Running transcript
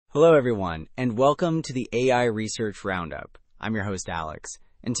Hello everyone, and welcome to the AI Research Roundup. I'm your host Alex,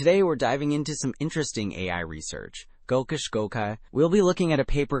 and today we're diving into some interesting AI research. We'll be looking at a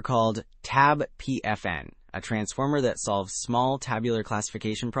paper called TabPFN, a transformer that solves small tabular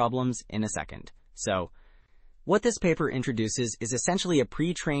classification problems in a second. So, what this paper introduces is essentially a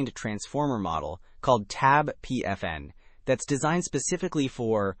pre-trained transformer model called TabPFN that's designed specifically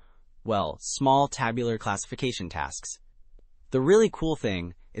for, well, small tabular classification tasks. The really cool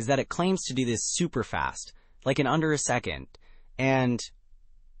thing is that it claims to do this super fast, like in under a second, and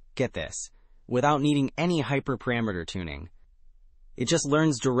get this, without needing any hyperparameter tuning. It just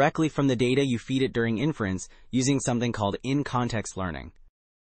learns directly from the data you feed it during inference using something called in-context learning.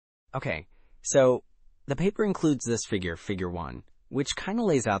 Okay, so the paper includes this figure 1, which kind of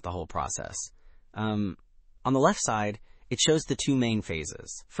lays out the whole process. On the left side, it shows the two main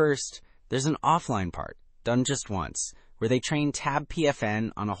phases. First, there's an offline part, done just once, where they train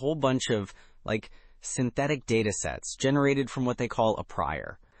TabPFN on a whole bunch of, synthetic datasets generated from what they call a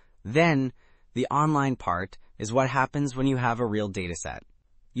prior. Then, the online part is what happens when you have a real dataset.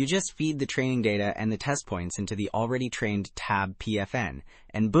 You just feed the training data and the test points into the already trained TabPFN,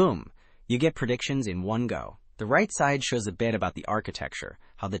 and boom, you get predictions in one go. The right side shows a bit about the architecture,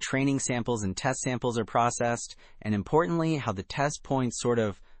 how the training samples and test samples are processed, and importantly, how the test points sort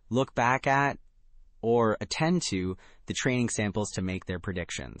of look back at or attend to the training samples to make their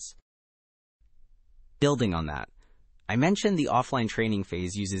predictions. Building on that, I mentioned the offline training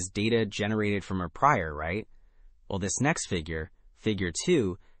phase uses data generated from a prior, right? Well, this next figure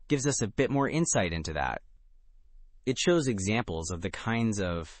 2, gives us a bit more insight into that. It shows examples of the kinds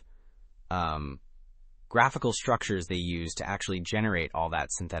of graphical structures they use to actually generate all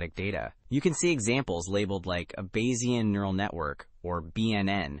that synthetic data. You can see examples labeled like a Bayesian neural network, or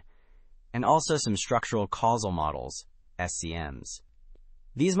BNN, and also some structural causal models, SCMs.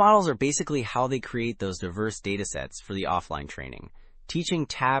 These models are basically how they create those diverse datasets for the offline training, teaching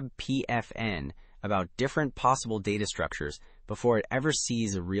TabPFN about different possible data structures before it ever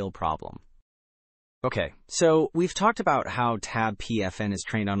sees a real problem. Okay, so we've talked about how TabPFN is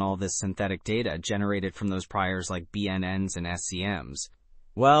trained on all this synthetic data generated from those priors like BNNs and SCMs.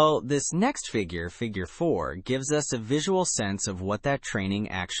 Well, this next figure 4, gives us a visual sense of what that training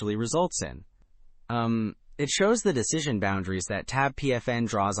actually results in. It shows the decision boundaries that TabPFN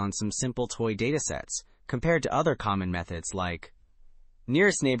draws on some simple toy datasets, compared to other common methods like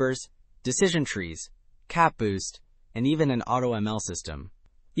nearest neighbors, decision trees, CapBoost, and even an AutoML system.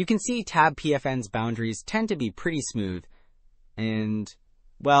 You can see TabPFN's boundaries tend to be pretty smooth and,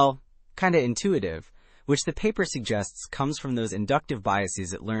 well, kind of intuitive, which the paper suggests comes from those inductive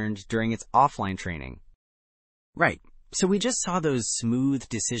biases it learned during its offline training. Right, so we just saw those smooth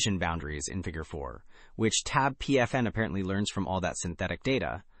decision boundaries in figure 4, which TabPFN apparently learns from all that synthetic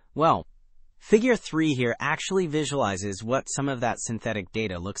data. Well, figure 3 here actually visualizes what some of that synthetic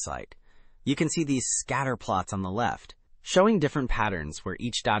data looks like. You can see these scatter plots on the left, showing different patterns where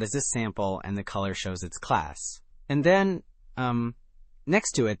each dot is a sample and the color shows its class. And then,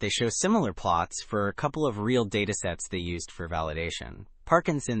 next to it, they show similar plots for a couple of real datasets they used for validation,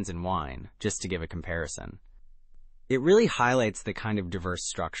 Parkinson's and wine, just to give a comparison. It really highlights the kind of diverse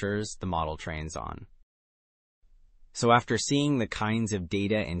structures the model trains on. So after seeing the kinds of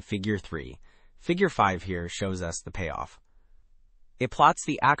data in figure 3, figure 5 here shows us the payoff. It plots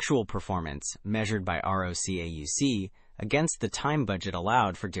the actual performance, measured by ROC-AUC, against the time budget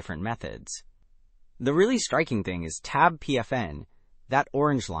allowed for different methods. The really striking thing is TabPFN, that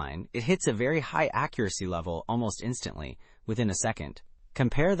orange line, it hits a very high accuracy level almost instantly, within a second.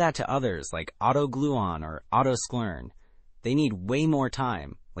 Compare that to others like AutoGluon or AutoSclearn. They need way more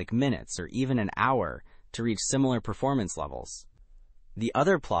time, like minutes or even an hour, to reach similar performance levels. The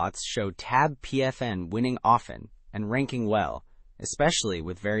other plots show TabPFN winning often and ranking well, especially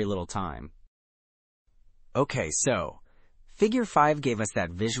with very little time. Okay, so figure 5 gave us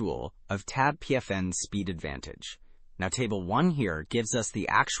that visual of TabPFN's speed advantage. Now, table 1 here gives us the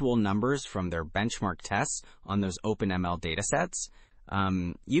actual numbers from their benchmark tests on those OpenML datasets.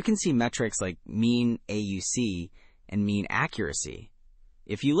 You can see metrics like mean AUC and mean accuracy.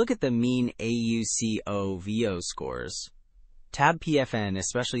 If you look at the mean AUC-VO scores, TabPFN,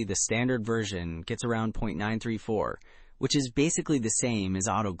 especially the standard version, gets around 0.934, which is basically the same as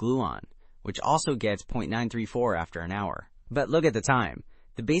AutoGluon, which also gets 0.934 after an hour. But look at the time.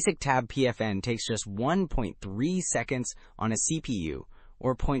 The basic TabPFN takes just 1.3 seconds on a CPU,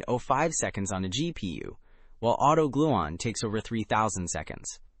 or 0.05 seconds on a GPU, while AutoGluon takes over 3,000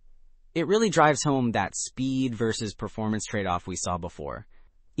 seconds. It really drives home that speed versus performance trade-off we saw before.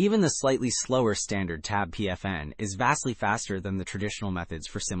 Even the slightly slower standard TabPFN is vastly faster than the traditional methods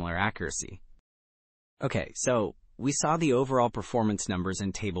for similar accuracy. Okay, so we saw the overall performance numbers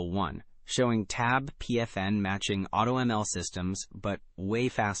in Table 1, showing TabPFN matching AutoML systems, but way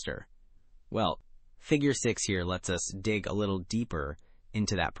faster. Well, Figure 6 here lets us dig a little deeper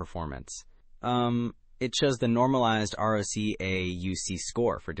into that performance. It shows the normalized ROC-A-UC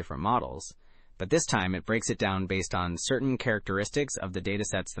score for different models, but this time it breaks it down based on certain characteristics of the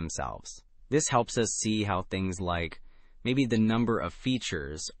datasets themselves. This helps us see how things like maybe the number of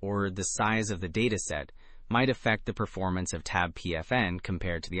features or the size of the dataset might affect the performance of TabPFN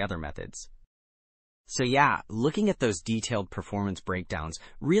compared to the other methods. So yeah, looking at those detailed performance breakdowns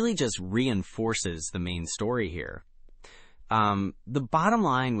really just reinforces the main story here. The bottom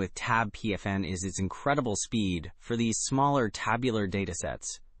line with TabPFN is its incredible speed for these smaller tabular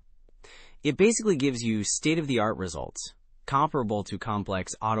datasets. It basically gives you state-of-the-art results, comparable to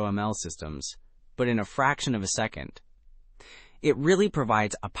complex AutoML systems, but in a fraction of a second. It really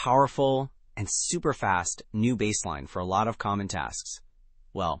provides a powerful and super fast new baseline for a lot of common tasks.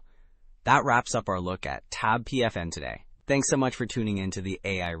 Well, that wraps up our look at TabPFN today. Thanks so much for tuning in to the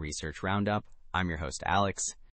AI Research Roundup. I'm your host, Alex.